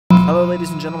Hello ladies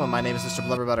and gentlemen, my name is Mr.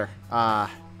 BlubberButter.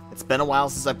 It's been a while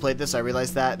since I played this. I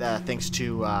realized that thanks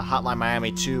to Hotline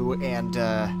Miami 2 and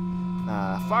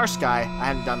Far Sky, I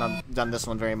hadn't done this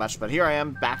one very much, but here I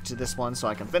am back to this one so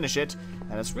I can finish it,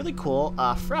 and it's really cool.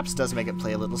 Fraps does make it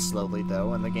play a little slowly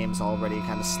though, and the game's already a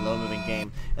kind of slow-moving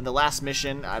game. In the last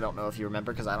mission, I don't know if you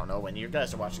remember because I don't know when you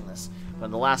guys are watching this, but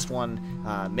in the last one,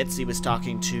 Mitzi was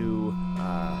talking to,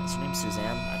 is her name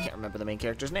Suzanne? I can't remember the main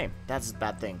character's name. That's a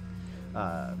bad thing.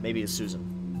 Maybe it's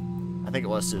Susan. I think it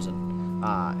was Susan.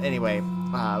 Anyway,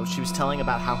 she was telling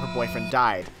about how her boyfriend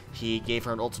died. He gave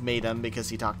her an ultimatum because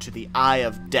he talked to the Eye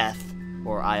of Death,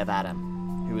 or Eye of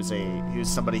Adam, who was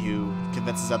somebody who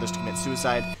convinces others to commit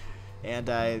suicide. And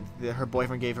her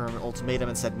boyfriend gave her an ultimatum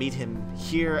and said, meet him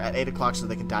here at 8 o'clock so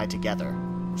they can die together,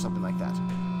 or something like that.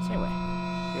 So anyway,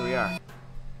 here we are.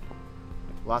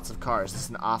 Lots of cars. This is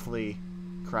an awfully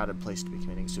crowded place to be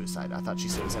committing suicide. I thought she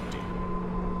said it was empty.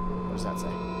 What does that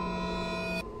say?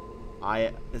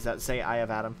 Does that say Eye of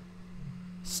Adam?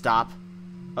 Stop.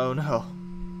 Oh no.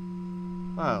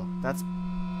 Oh, that's...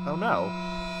 Oh no.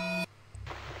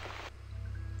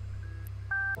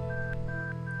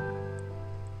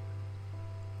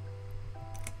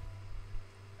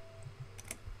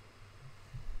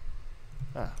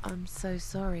 Oh. I'm so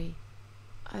sorry.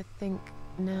 I think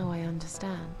now I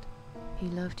understand. He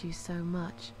loved you so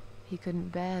much, he couldn't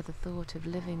bear the thought of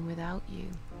living without you.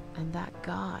 And that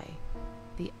guy,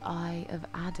 the Eye of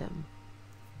Adam.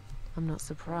 I'm not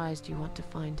surprised you want to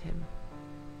find him.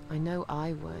 I know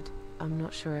I would. I'm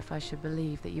not sure if I should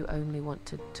believe that you only want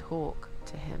to talk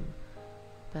to him.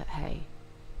 But hey,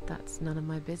 that's none of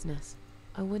my business.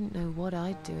 I wouldn't know what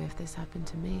I'd do if this happened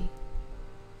to me.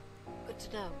 Good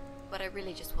to know, but I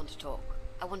really just want to talk.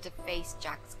 I want to face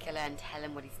Jack's killer and tell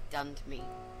him what he's done to me.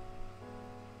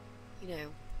 You know,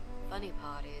 funny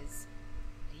part is,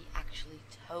 he actually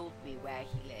told me where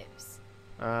he lives.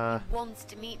 He wants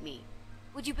to meet me.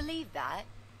 Would you believe that?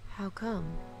 How come?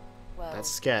 Well, That's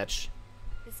sketch.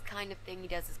 this kind of thing he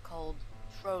does is called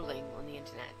trolling on the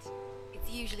internet.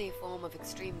 It's usually a form of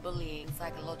extreme bullying,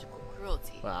 psychological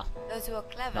cruelty. Well, Those who are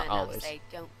clever not enough always. say,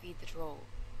 don't feed the troll.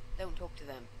 Don't talk to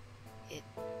them. It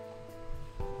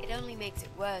only makes it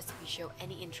worse if you show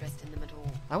any interest in them at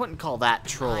all. I wouldn't call that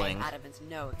trolling. Adam is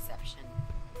no exception.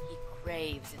 He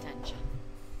craves attention.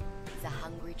 He's a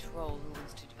hungry troll who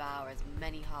wants to devour as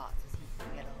many hearts as he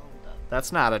can get a hold of.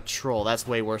 That's not a troll. That's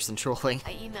way worse than trolling.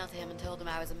 I emailed him and told him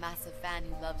I was a massive fan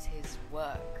who loves his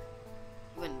work.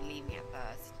 He wouldn't believe me at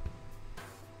first.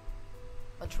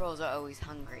 But trolls are always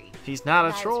hungry. He's not a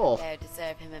And I was troll. prepared to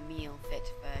serve him a meal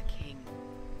fit for a king.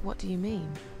 What do you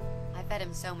mean? I fed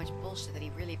him so much bullshit that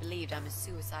he really believed I'm a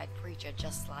suicide preacher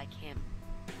just like him.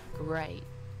 Great.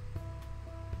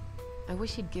 I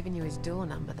wish he'd given you his door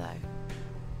number, though.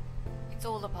 It's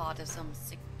all a part of some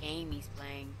sick game he's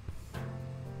playing.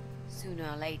 Sooner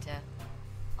or later,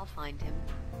 I'll find him.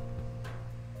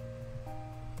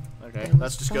 Okay, There let's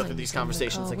was just go through signs these on the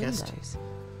conversations, car I guess. windows.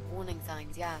 Warning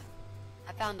signs, yeah.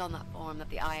 I found on that forum that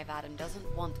the Eye of Adam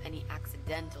doesn't want any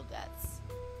accidental deaths.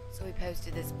 So we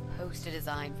posted this poster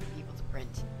design for people to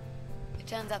print. It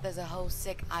turns out there's a whole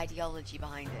sick ideology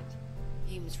behind it.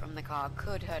 Fumes from the car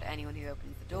could hurt anyone who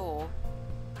opens the door,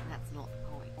 and that's not the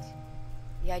point.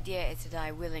 The idea is to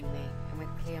die willingly and with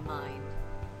clear mind,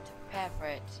 to prepare for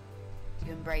it,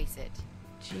 to embrace it.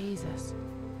 Jesus.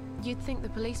 You'd think the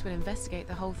police would investigate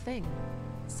the whole thing.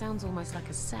 Sounds almost like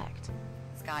a sect.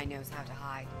 This guy knows how to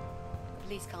hide. The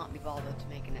police can't be bothered to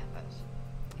make an effort.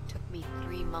 It took me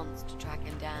 3 months to track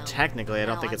him down. Technically, I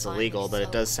don't Now think I'm it's finally illegal, but it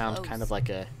so does sound close. kind of like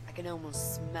a... I can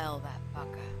almost smell that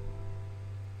fucker.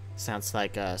 Sounds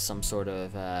like some sort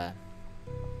of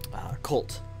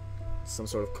cult. Some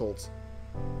sort of cult.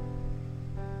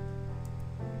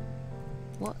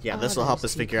 What Yeah, are this will help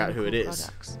those us two figure out who it chemical is.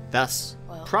 products? That's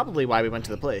Well, probably why we went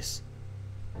to the place.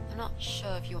 I'm not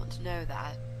sure if you want to know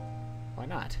that. Why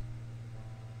not?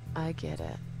 I get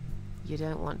it. You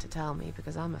don't want to tell me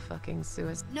because I'm a fucking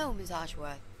suicide. No, Ms.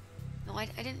 Archworth. No, I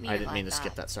didn't mean I it didn't like mean to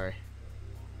skip that, sorry.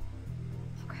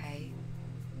 Okay.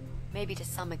 Maybe to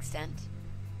some extent.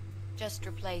 Just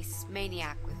replace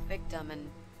maniac with victim and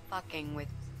fucking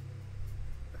with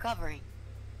recovering.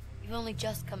 You've only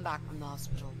just come back from the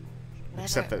hospital. Whatever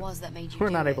Except it that was that made you we're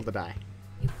do not able it, to die.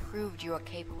 You proved you are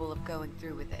capable of going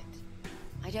through with it.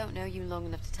 I don't know you long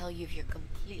enough to tell you if you're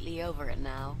completely over it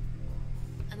now.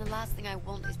 And the last thing I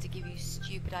want is to give you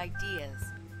stupid ideas.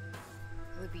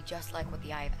 It would be just like what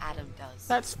the Eye of Adam does.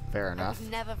 That's fair I enough.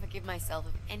 would never forgive myself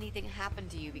if anything happened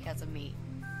to you because of me.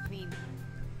 I mean,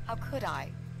 how could I?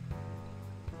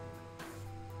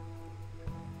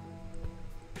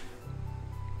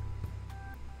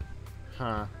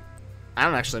 Huh. I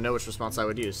don't actually know which response I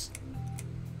would use.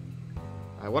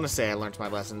 I want to say I learned my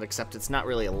lesson, except it's not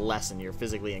really a lesson. You're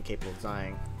physically incapable of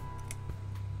dying.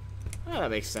 Oh,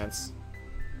 that makes sense.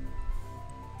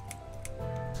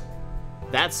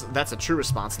 That's a true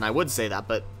response, and I would say that,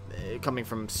 but coming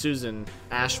from Susan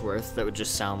Ashworth, that would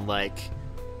just sound like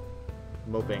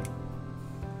moping.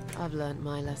 I've learnt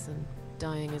my lesson.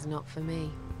 Dying is not for me.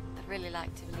 I'd really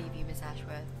like to believe you, Miss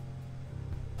Ashworth.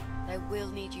 But I will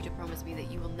need you to promise me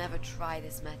that you will never try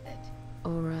this method.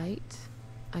 Alright.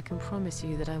 I can promise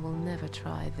you that I will never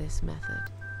try this method.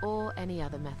 Or any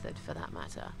other method, for that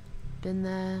matter. Been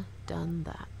there, done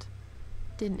that.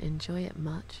 Didn't enjoy it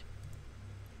much.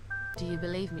 Do you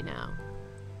believe me now?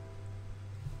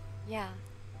 Yeah,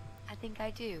 I think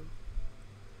I do.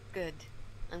 Good.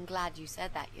 I'm glad you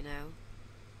said that, you know.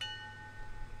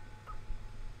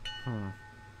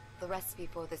 The recipe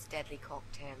for this deadly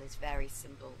cocktail is very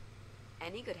simple.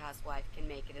 Any good housewife can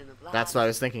make it in a blast. That's what I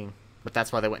was thinking, but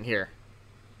that's why they went here.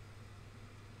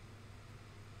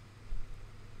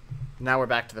 Now we're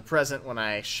back to the present when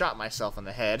I shot myself in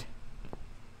the head.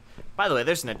 By the way,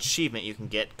 there's an achievement you can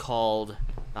get called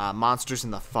Monsters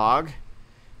in the Fog,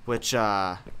 which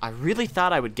I really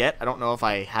thought I would get. I don't know if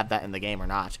I had that in the game or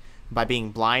not. By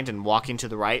being blind and walking to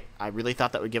the right, I really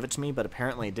thought that would give it to me, but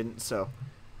apparently it didn't, so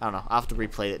I don't know. I'll have to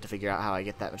replay it to figure out how I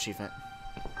get that achievement.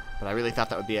 But I really thought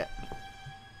that would be it.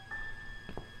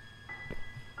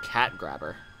 Cat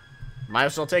grabber. Might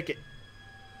as well take it.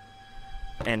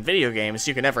 In video games,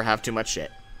 you can never have too much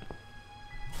shit.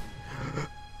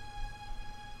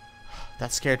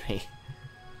 That scared me.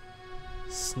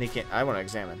 Sneak in. I want to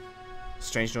examine.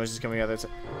 Strange noises coming out of the other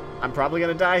side. I'm probably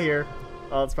going to die here.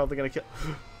 Oh, it's probably going to kill.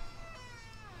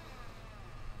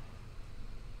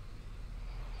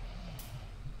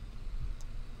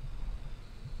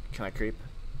 Can I creep?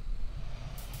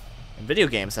 In video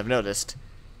games, I've noticed,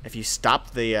 if you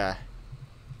stop the,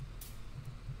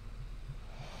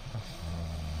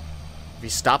 if you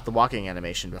stop the walking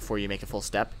animation before you make a full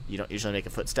step, you don't usually make a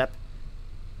footstep.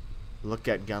 Look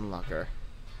at Gun Locker.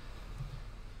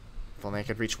 If only I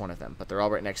could reach one of them, but they're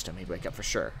all right next to him. He'd wake up for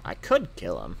sure. I could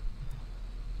kill him.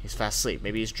 He's fast asleep.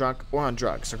 Maybe he's drunk or on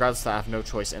drugs. Regardless, I have no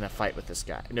choice in a fight with this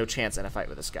guy. No chance in a fight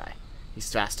with this guy.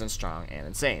 He's fast and strong and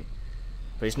insane.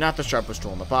 But he's not the sharpest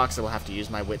tool in the box. I will have to use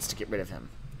my wits to get rid of him.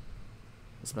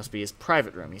 This must be his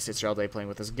private room. He sits here all day playing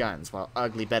with his guns, while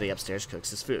ugly Betty upstairs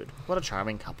cooks his food. What a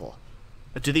charming couple.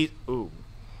 Do these... Ooh.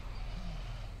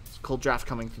 There's a cold draft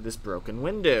coming through this broken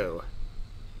window.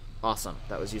 Awesome.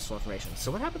 That was useful information.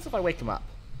 So what happens if I wake him up?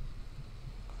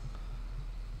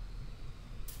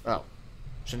 Oh.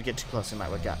 Shouldn't get too close. He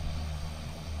might wake up.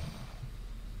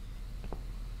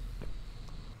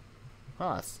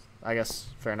 Oh, that's, I guess,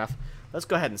 fair enough. Let's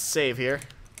go ahead and save here.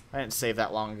 I didn't save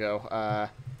that long ago.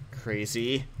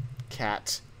 Crazy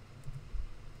cat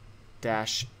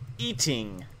dash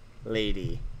eating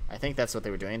lady. I think that's what they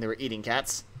were doing. They were eating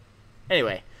cats.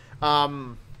 Anyway,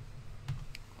 what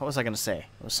was I going to say?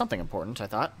 It was something important, I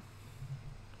thought.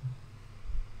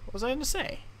 What was I going to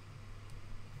say?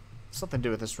 Something to do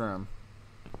with this room.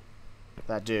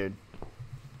 That dude.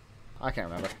 I can't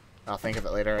remember. I'll think of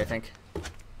it later, I think.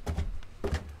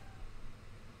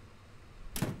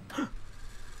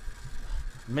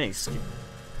 Mini-skip.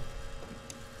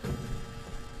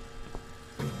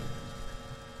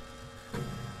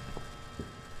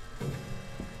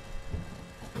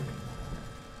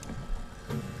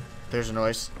 There's a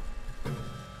noise.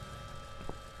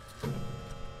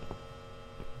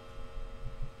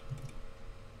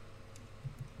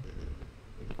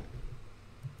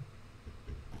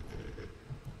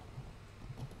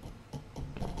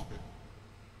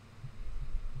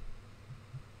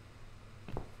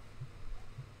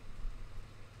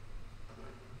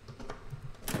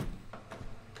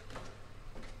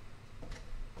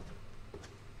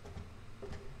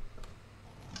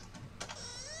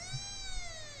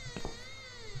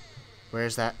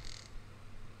 Where's that?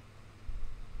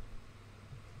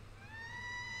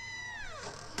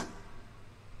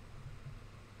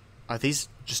 Are these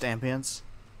just ambience?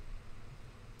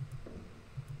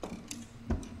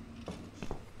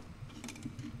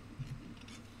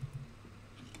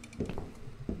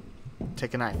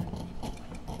 Take a knife.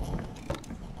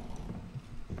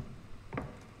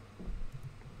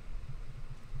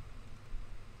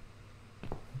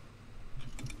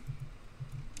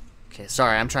 Okay,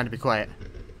 sorry, I'm trying to be quiet.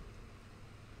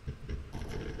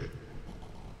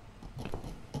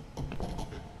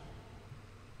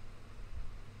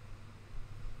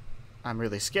 I'm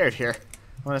really scared here.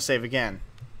 I want to save again.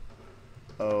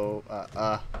 Oh.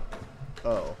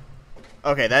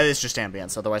 Okay, that is just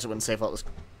ambience, otherwise it wouldn't save while it was...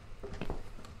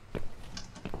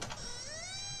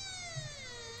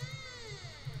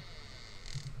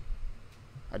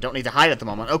 don't need to hide at the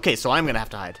moment. Okay, so I'm gonna have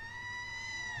to hide.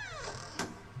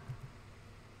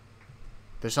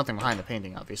 There's something behind the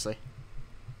painting, obviously.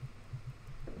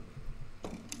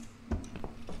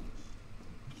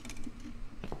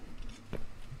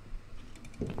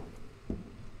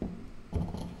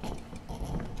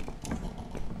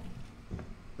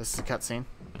 This is a cutscene.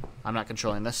 I'm not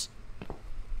controlling this.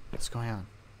 What's going on?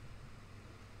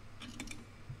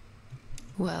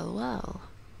 Well, well.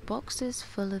 Boxes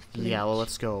full of bleach. Yeah, well,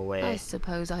 let's go away. I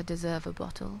suppose I deserve a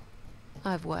bottle.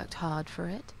 I've worked hard for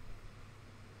it.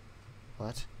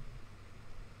 What?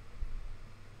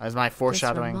 As my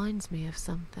foreshadowing. This reminds me of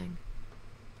something.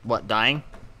 What, dying?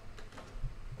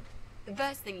 The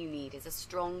first thing you need is a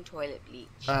strong toilet bleach.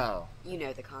 Oh. You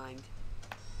know the kind.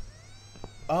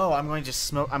 Oh, I'm going to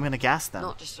smoke. I'm going to gas them.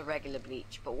 Not just a regular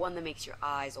bleach, but one that makes your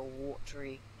eyes all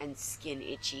watery and skin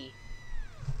itchy.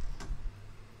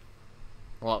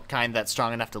 Well, kind that's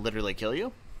strong enough to literally kill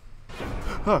you?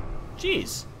 Huh.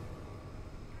 Jeez.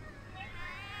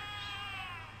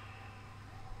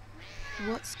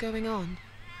 What's going on?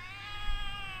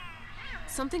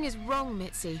 Something is wrong,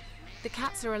 Mitzi. The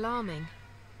cats are alarming.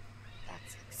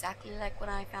 That's exactly like when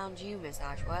I found you, Miss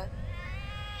Ashworth.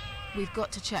 We've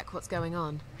got to check what's going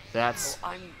on. That's... Oh,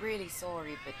 I'm really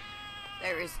sorry, but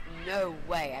there is no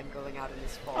way I'm going out in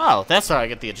this fog. Oh, that's how I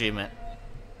get the achievement.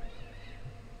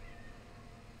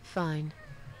 Fine.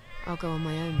 I'll go on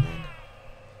my own then.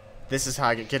 This is how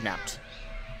I get kidnapped.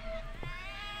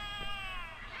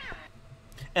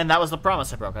 And that was the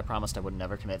promise I broke. I promised I would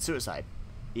never commit suicide.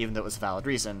 Even though it was a valid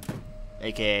reason.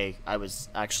 AKA, I was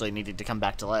actually needing to come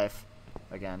back to life.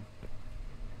 Again.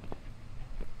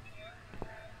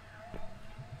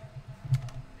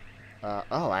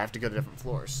 Oh, I have to go to different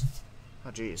floors.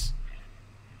 Oh, jeez.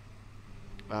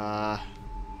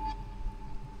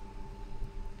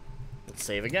 Let's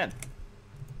save again.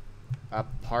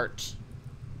 Apartment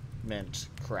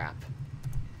crap.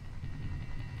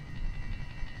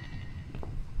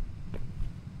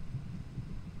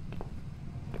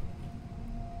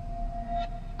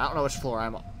 I don't know which floor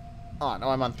I'm on. Oh,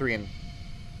 I'm on 3 and...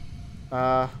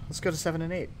 let's go to 7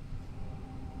 and 8.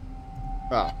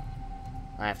 Oh.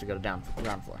 I have to go to ground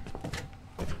floor.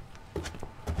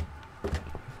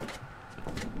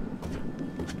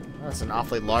 Oh, that's an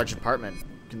awfully large apartment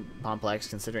complex,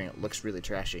 considering it looks really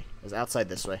trashy. Is outside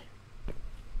this way?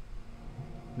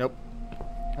 Nope.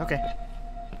 Okay.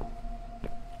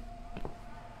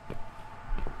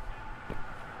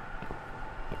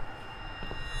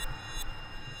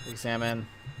 Examine.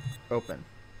 Open.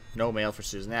 No mail for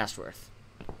Susan Ashworth.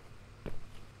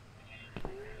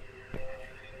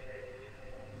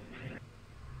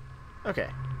 Okay.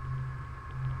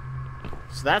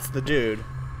 So that's the dude.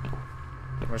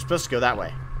 We're supposed to go that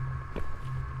way.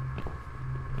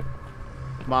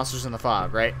 Monsters in the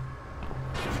fog, right?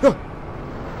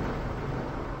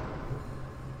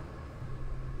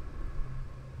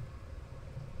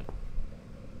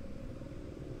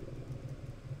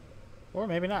 Or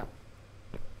maybe not.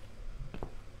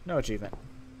 No achievement.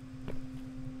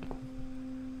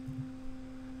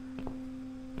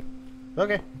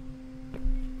 Okay.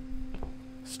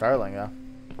 Startling, though.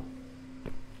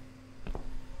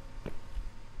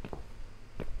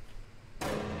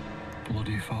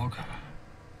 Bloody fog.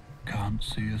 Can't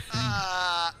see a thing.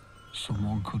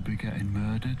 Someone could be getting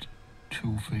murdered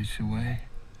 2 feet away.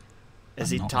 Is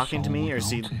he talking to me, or is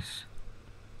he...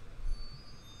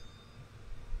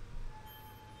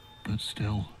 But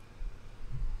still,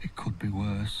 it could be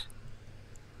worse.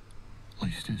 At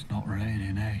least it's not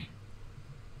raining, eh?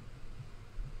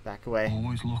 Back away.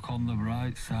 Always look on the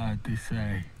bright side, they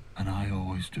say, and I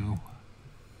always do.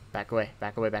 Back away,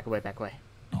 back away, back away, back away.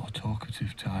 Not a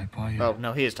talkative type, are you? Oh,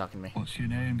 no, he is talking to me. What's your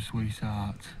name,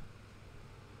 sweetheart?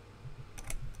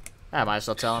 I might as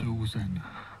well tell him. Susan.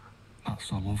 That's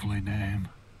a lovely name.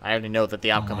 I already know that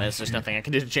the outcome like is. There's it. nothing I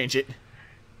can do to change it.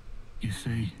 You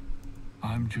see,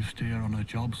 I'm just here on a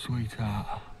job,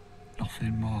 sweetheart.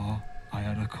 Nothing more. I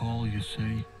had a call, you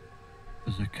see.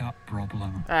 There's a cat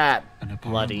problem. Ah, And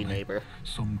bloody apparently neighbor.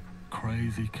 some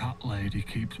crazy cat lady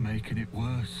keeps making it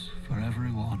worse for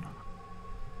everyone.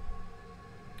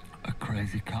 A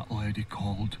crazy cat lady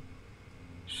called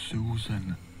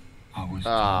Susan, I was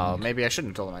Oh, told. maybe I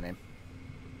shouldn't have told him my name.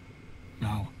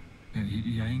 Now,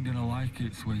 you ain't gonna like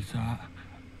it, sweetheart,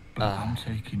 but I'm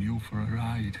taking you for a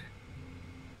ride.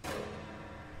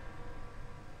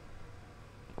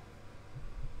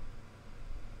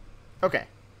 Okay.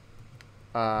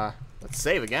 Let's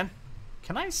save again.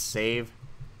 Can I save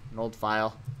an old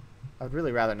file? I would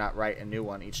really rather not write a new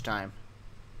one each time.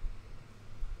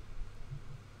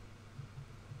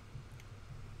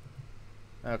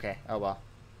 Okay, oh well.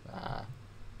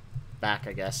 back,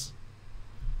 I guess.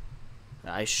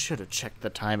 I should have checked the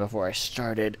time before I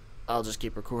started. I'll just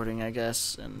keep recording, I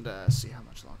guess, and see how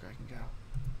much longer I can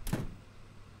go.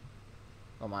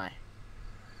 Oh my.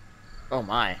 Oh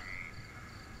my.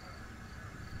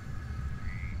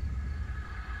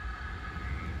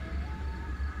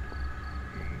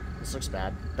 This looks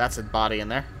bad. That's a body in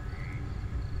there.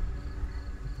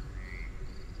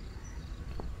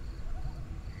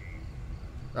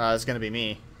 It's gonna be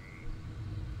me.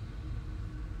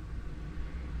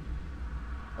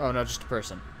 Oh no, just a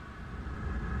person.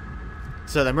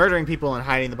 So they're murdering people and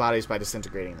hiding the bodies by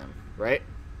disintegrating them, right?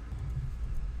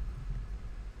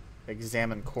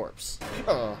 Examine corpse.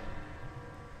 Oh.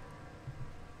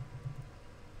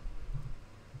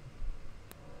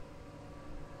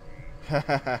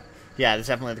 Yeah, that's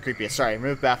definitely the creepiest. Sorry,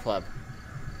 remove bathtub.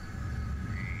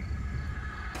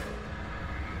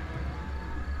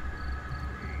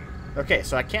 Okay,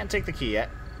 so I can't take the key yet.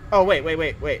 Oh,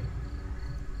 wait.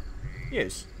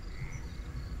 Use.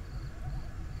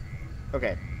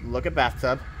 Okay, look at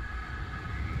bathtub.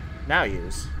 Now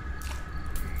use.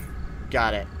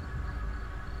 Got it.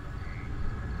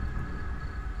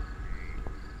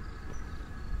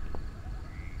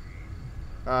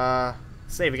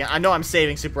 Save again. I know I'm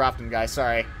saving super often, guys.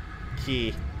 Sorry.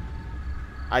 Key.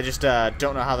 I just, don't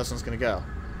know how this one's gonna go.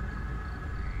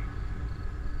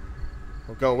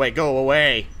 Well, go away. Go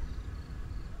away!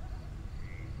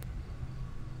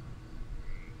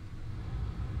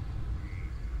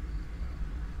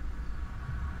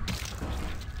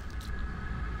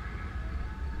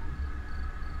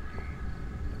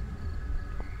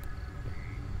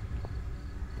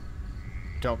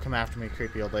 Don't come after me,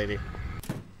 creepy old lady.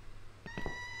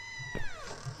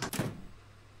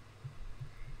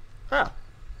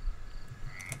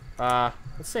 Oh.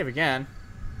 Let's save again.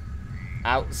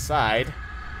 Outside.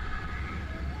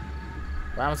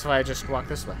 What happens if I just walk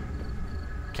this way?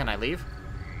 Can I leave?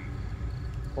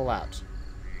 Pull out.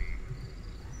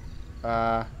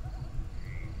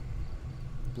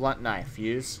 Blunt knife.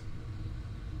 Use.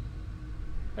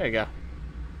 There you go.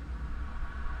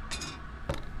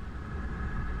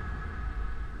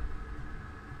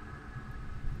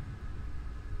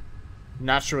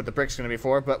 Not sure what the brick's gonna be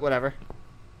for, but whatever.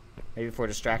 Maybe for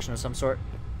distraction of some sort.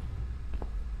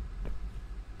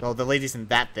 Oh, the lady's in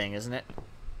that thing, isn't it?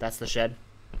 That's the shed.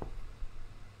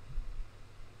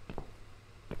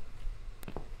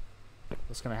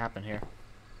 What's gonna happen here?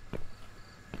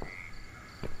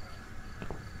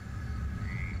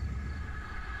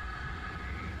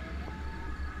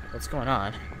 What's going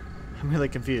on? I'm really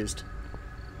confused.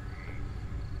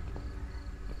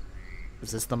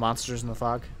 Is this the monsters in the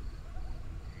fog?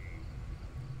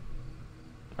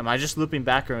 Am I just looping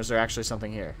back, or is there actually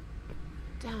something here?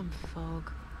 Damn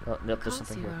fog. Oh, nope, there's Can't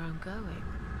something see here. where I'm going.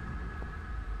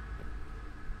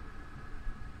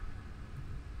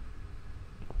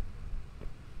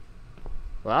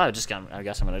 Well, I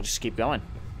guess I'm gonna just keep going.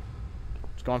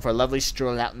 Just going for a lovely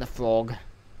stroll out in the fog.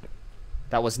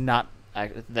 That was not.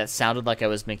 That sounded like I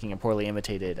was making a poorly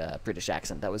imitated British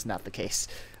accent. That was not the case.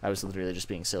 I was literally just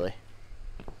being silly.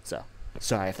 So,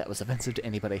 sorry if that was offensive to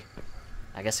anybody.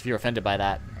 I guess if you're offended by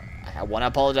that, I want to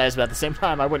apologize, but at the same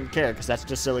time, I wouldn't care, because that's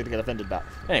just silly to get offended about.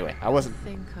 Anyway, I wasn't... I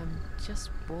think I'm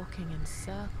just walking in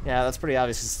circles. Yeah, that's pretty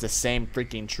obvious. It's the same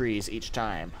freaking trees each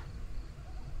time.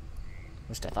 At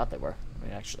least I thought they were. I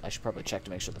mean, actually, I should probably check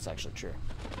to make sure that's actually true.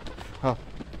 Oh,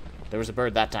 there was a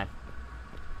bird that time.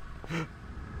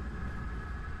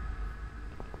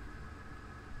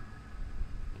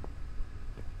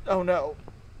 Oh no.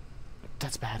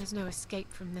 That's bad. There's no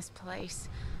escape from this place.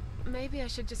 Maybe I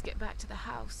should just get back to the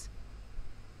house.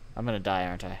 I'm gonna die,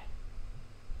 aren't I?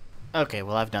 Okay,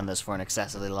 well, I've done this for an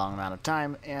excessively long amount of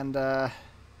time, and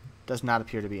does not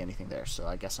appear to be anything there, so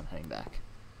I guess I'm heading back.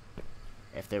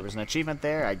 If there was an achievement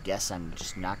there, I guess I'm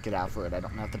just not get out for it. I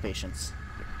don't have the patience.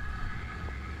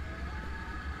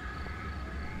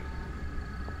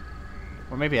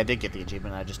 Or maybe I did get the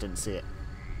achievement, I just didn't see it.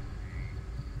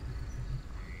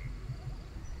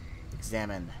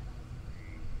 Examine.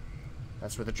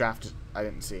 That's where the draft is. I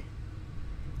didn't see.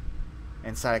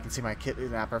 Inside I can see my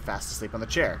kidnapper fast asleep on the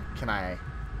chair. Can I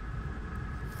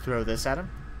throw this at him?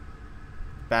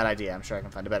 Bad idea. I'm sure I can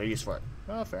find a better use for it.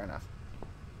 Oh, fair enough.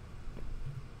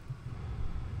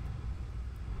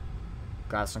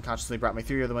 Glass unconsciously brought me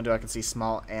through the window. I can see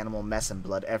small animal mess and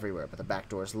blood everywhere, but the back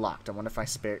door is locked. I wonder if I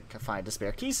can find a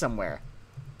spare key somewhere.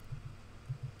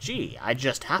 Gee, I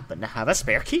just happen to have a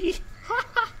spare key.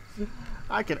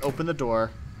 I can open the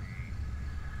door.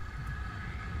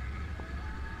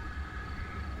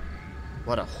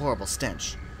 What a horrible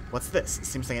stench. What's this? It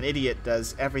seems like an idiot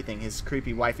does everything his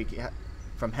creepy wifey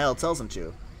from hell tells him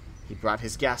to. He brought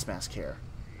his gas mask here.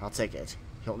 I'll take it.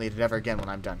 He won't need it ever again when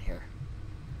I'm done here.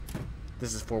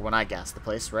 This is for when I gas the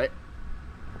place, right?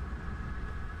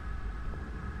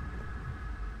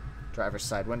 Driver's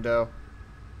side window.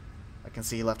 I can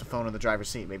see he left a phone in the driver's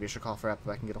seat. Maybe I should call for help if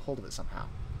I can get a hold of it somehow.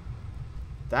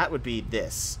 That would be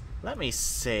this. Let me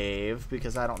save,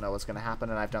 because I don't know what's going to happen,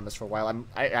 and I've done this for a while.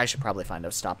 I should probably find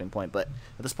a stopping point, but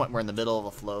at this point we're in the middle of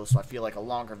a flow, so I feel like a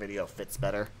longer video fits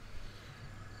better.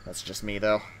 That's just me,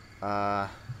 though.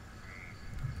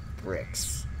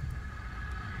 Bricks.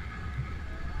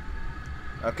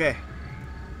 Okay.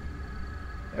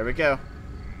 There we go.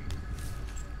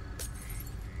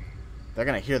 They're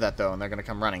going to hear that, though, and they're going to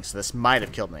come running, so this might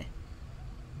have killed me.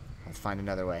 Let's find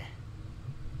another way.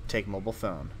 Take mobile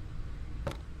phone.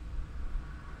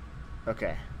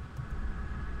 Okay.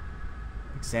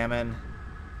 Examine.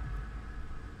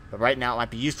 But right now it might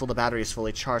be useful. The battery is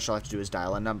fully charged. All I have to do is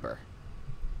dial a number.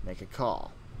 Make a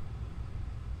call.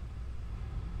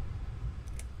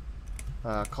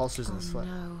 Call Susan Slip.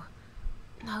 No.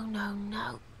 No, no,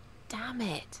 no. Damn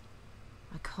it.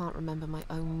 I can't remember my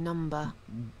own number.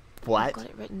 What? I've got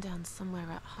it written down somewhere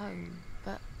at home,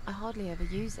 but I hardly ever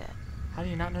use it. How do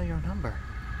you not know your number?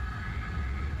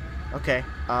 Okay,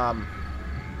 call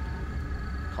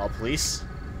police.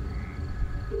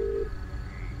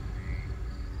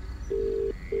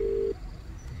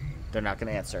 They're not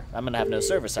gonna answer. I'm gonna have no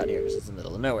service out here because it's in the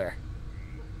middle of nowhere.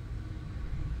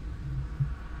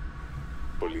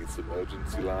 Police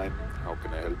emergency line. How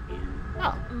can I help you?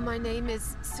 Oh, My name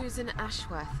is Susan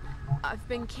Ashworth. I've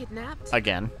been kidnapped.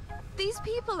 again. These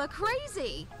people are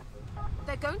crazy.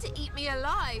 They're going to eat me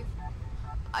alive.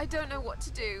 I don't know what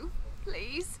to do.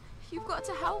 Please, you've got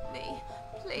to help me.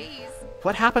 Please.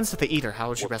 What happens if they eat her? How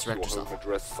would you best What's direct your home yourself?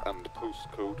 address and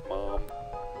postcode, ma'am?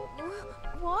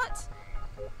 What?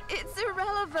 It's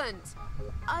irrelevant.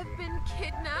 I've been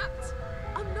kidnapped.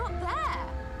 I'm not there.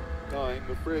 I'm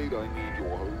afraid I need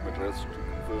your home address to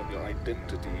confirm your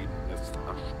identity, Miss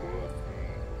Ashworth.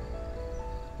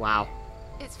 Wow.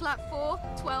 It's flat 4,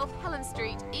 12 Helen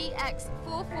Street,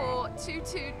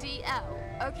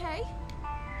 EX4422DL, okay?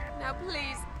 Now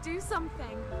please, do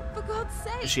something. For God's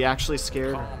sake. Is she actually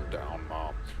scared? Calm down,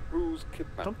 ma'am. Who's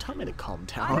kidnapped Don't tell me to calm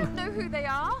I don't down. know who they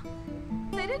are.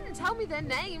 They didn't tell me their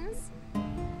names.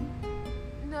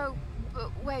 No, but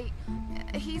wait.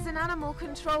 He's an animal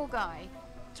control guy.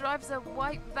 Drives a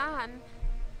white van.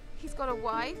 He's got a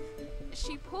wife.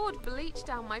 She poured bleach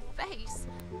down my face.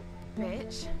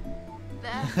 Bitch.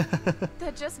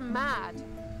 They're just mad.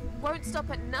 Won't stop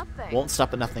at nothing. Won't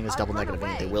stop at nothing is I'd double run negative,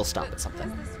 meaning away, they will stop but at something.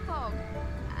 There's this fog,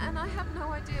 and I have no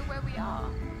idea where we are.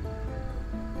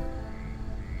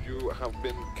 You have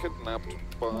been kidnapped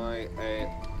by a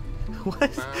What?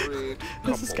 married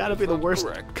This has couple. got to be Is the that worst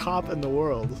correct? cop in the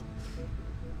world.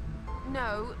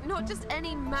 No, not just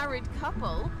any married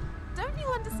couple. Don't you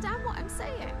understand what I'm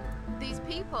saying? These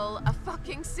people are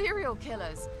fucking serial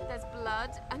killers. There's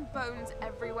blood and bones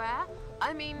everywhere.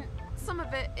 I mean, some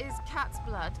of it is cat's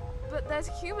blood, but there's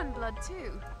human blood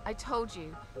too. I told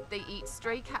you, they eat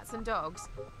stray cats and dogs,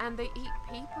 and they eat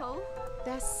people.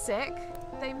 They're sick.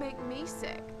 They make me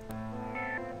sick.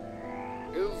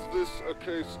 Is this a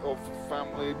case of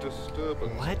family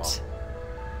disturbance, What?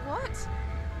 ma'am? What?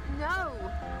 No.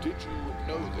 Did you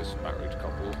know this married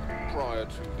couple prior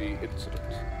to the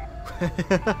incident?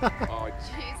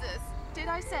 Jesus, did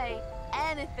I say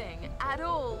anything at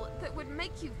all that would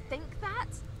make you think that?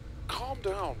 Calm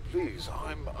down, please.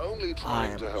 I'm only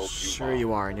trying to help you. Sure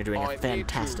you are, and you're doing I a need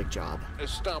fantastic to job.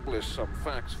 Establish some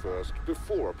facts first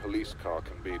before a police car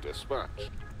can be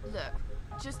dispatched. Look,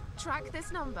 just track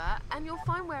this number and you'll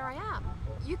find where I am.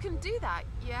 You can do that,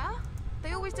 yeah?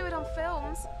 They always do it on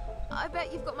films. I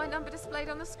bet you've got my number displayed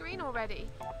on the screen already.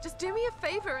 Just do me a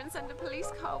favor and send a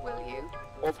police car, will you?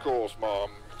 Of course, Mom.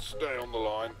 Stay on the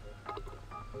line.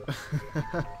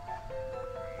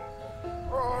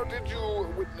 Did you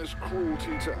witness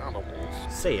cruelty to animals?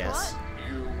 Say yes.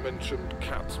 You mentioned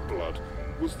cat's blood.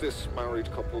 Was this married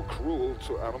couple cruel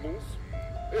to animals?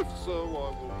 If so, I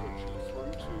will put you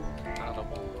through to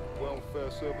Animal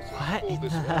Welfare Services What for in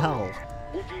this the area. hell?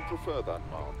 Would you prefer that,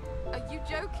 Mom? Are you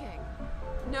joking?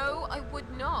 No, I would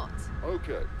not.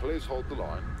 Okay, please hold the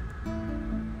line.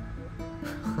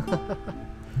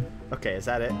 Okay, is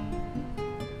that it?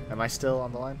 Am I still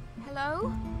on the line?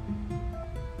 Hello?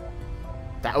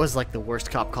 That was like the worst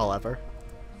cop call ever.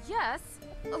 Yes,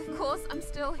 of course, I'm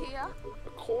still here.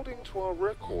 According to our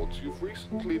records, you've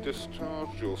recently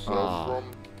discharged yourself Ah.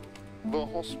 from the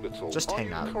hospital. Just hang Are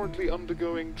you out. currently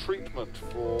undergoing treatment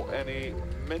for any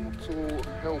mental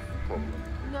health problem?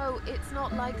 No, it's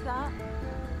not like that.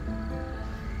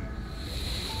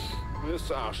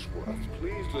 Miss Ashworth,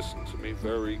 please listen to me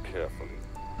very carefully.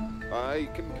 I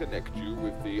can connect you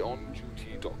with the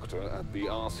on-duty doctor at the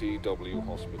RCW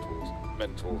Hospital's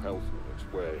mental health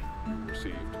unit, where you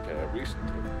received care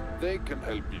recently. They can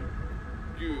help you.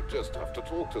 You just have to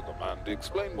talk to them and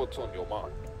explain what's on your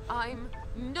mind. I'm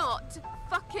not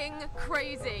fucking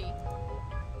crazy.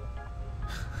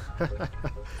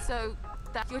 So,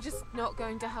 that you're just not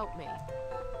going to help me?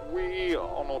 We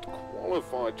are not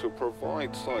qualified to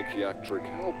provide psychiatric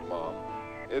help, ma'am.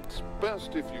 It's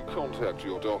best if you contact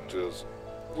your doctors.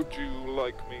 Would you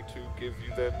like me to give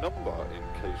you their number in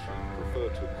case you prefer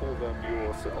to call them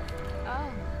yourself?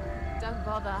 Oh, don't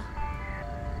bother.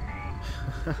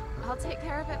 I'll take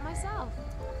care of it myself.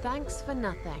 Thanks for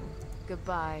nothing.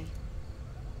 Goodbye.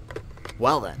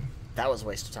 Well then, that was a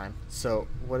waste of time. So,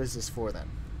 what is this for then?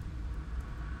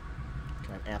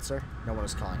 Can I answer? No one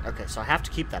is calling. Okay, so I have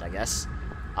to keep that, I guess.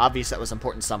 Obvious that was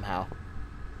important somehow.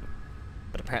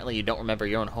 But apparently you don't remember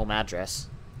your own home address.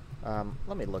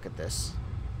 Let me look at this.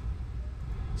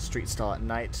 Street stall at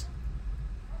night.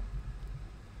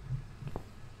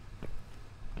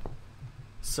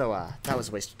 So, that was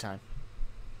a waste of time.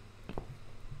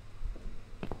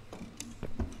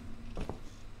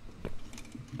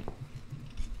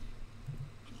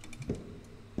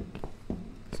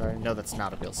 Sorry, no, that's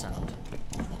not a real sound.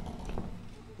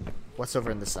 What's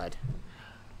over in this side?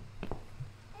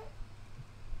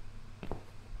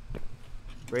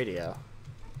 Radio.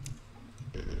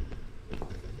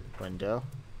 Window.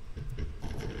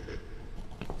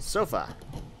 Sofa.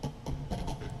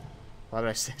 Why would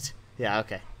I sit? Yeah,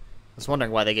 okay. I was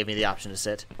wondering why they gave me the option to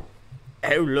sit.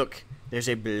 Oh, look. There's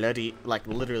a bloody, like,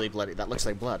 literally bloody. That looks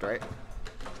like blood, right?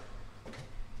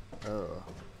 Oh.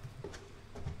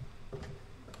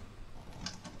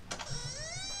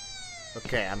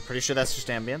 Okay, I'm pretty sure that's just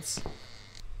ambience.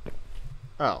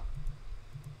 Oh.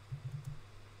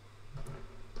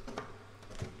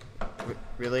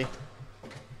 Really?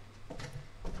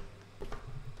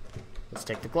 Let's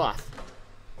take the cloth.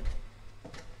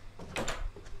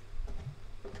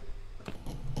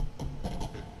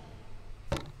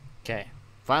 Okay,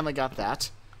 finally got that.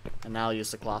 And now I'll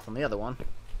use the cloth on the other one.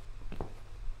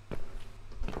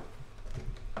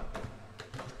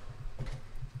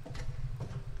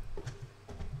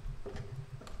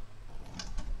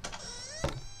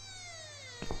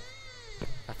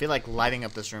 I feel like lighting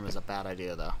up this room is a bad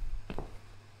idea, though.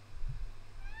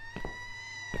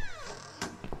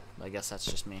 I guess that's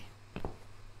just me.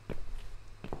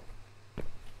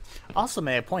 Also,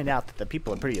 may I point out that the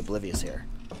people are pretty oblivious here.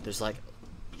 There's like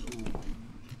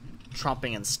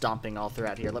tromping and stomping all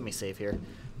throughout here. Let me save here.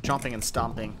 Chomping and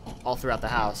stomping all throughout the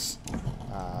house.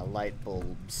 Light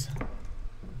bulbs.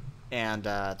 And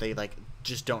they like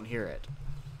just don't hear it.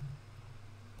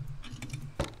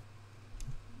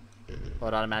 Oh,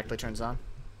 it automatically turns on?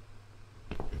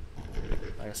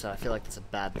 Like I said, I feel like that's a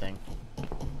bad thing.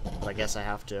 But I guess I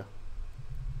have to.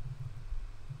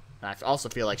 And I also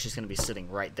feel like she's going to be sitting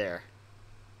right there.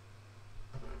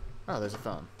 Oh, there's a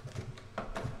phone.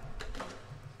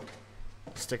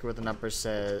 Sticker with the number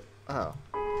says... Oh.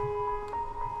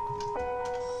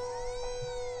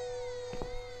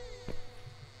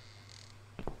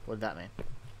 What did that mean?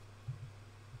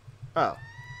 Oh.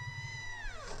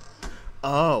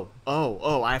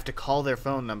 Oh, I have to call their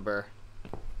phone number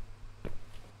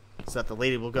so that the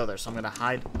lady will go there. So I'm going to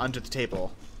hide under the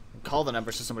table and call the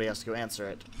number so somebody has to go answer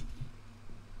it.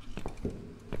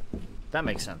 That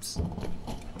makes sense.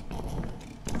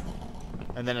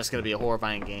 And then it's going to be a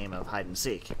horrifying game of hide and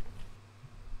seek.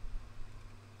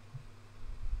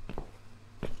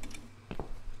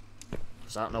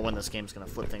 So I don't know when this game's going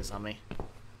to flip things on me.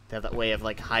 They have that way of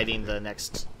like hiding the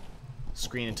next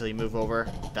screen until you move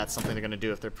over. That's something they're going to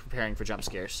do if they're preparing for jump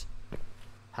scares.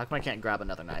 How come I can't grab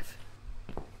another knife?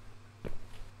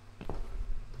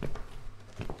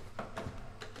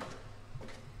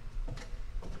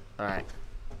 Alright.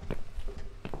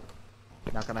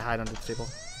 Not gonna hide under the table?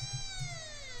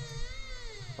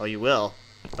 Oh, you will?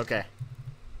 Okay.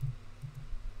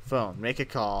 Phone. Make a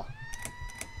call.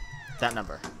 That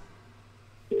number.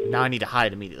 Now I need to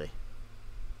hide immediately.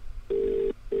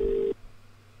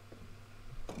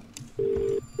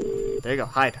 There you go.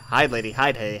 Hide. Hide, lady.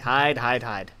 Hide, hey. Hide, hide,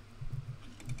 hide.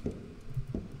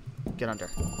 Get under.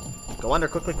 Go under.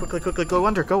 Quickly, quickly, quickly. Go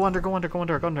under. Go under, go under, go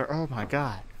under, go under. Oh my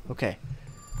god. Okay.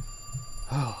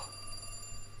 Oh.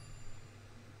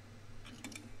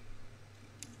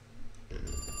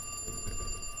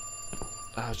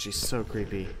 Oh, she's so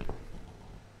creepy.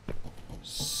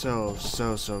 So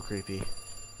creepy.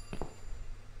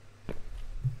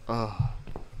 Oh.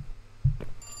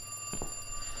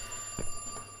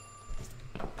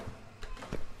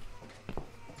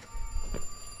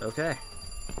 Okay.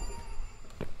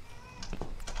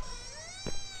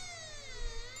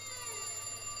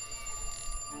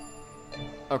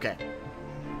 Okay.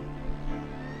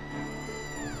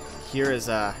 Here is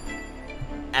a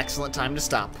excellent time to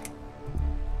stop.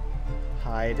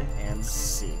 Hide and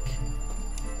seek.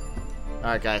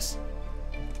 Alright, guys.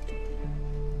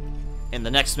 In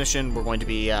the next mission, we're going to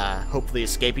be hopefully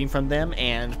escaping from them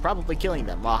and probably killing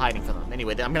them while hiding from them.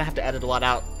 Anyway, I'm going to have to edit a lot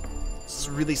out. This is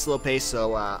a really slow pace,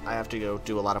 so I have to go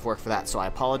do a lot of work for that. So I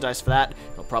apologize for that.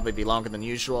 It'll probably be longer than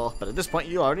usual, but at this point,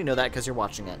 you already know that because you're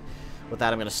watching it. With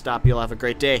that, I'm going to stop. You'll have a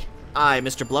great day. I'm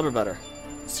Mr. BlubberButter.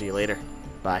 See you later.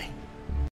 Bye.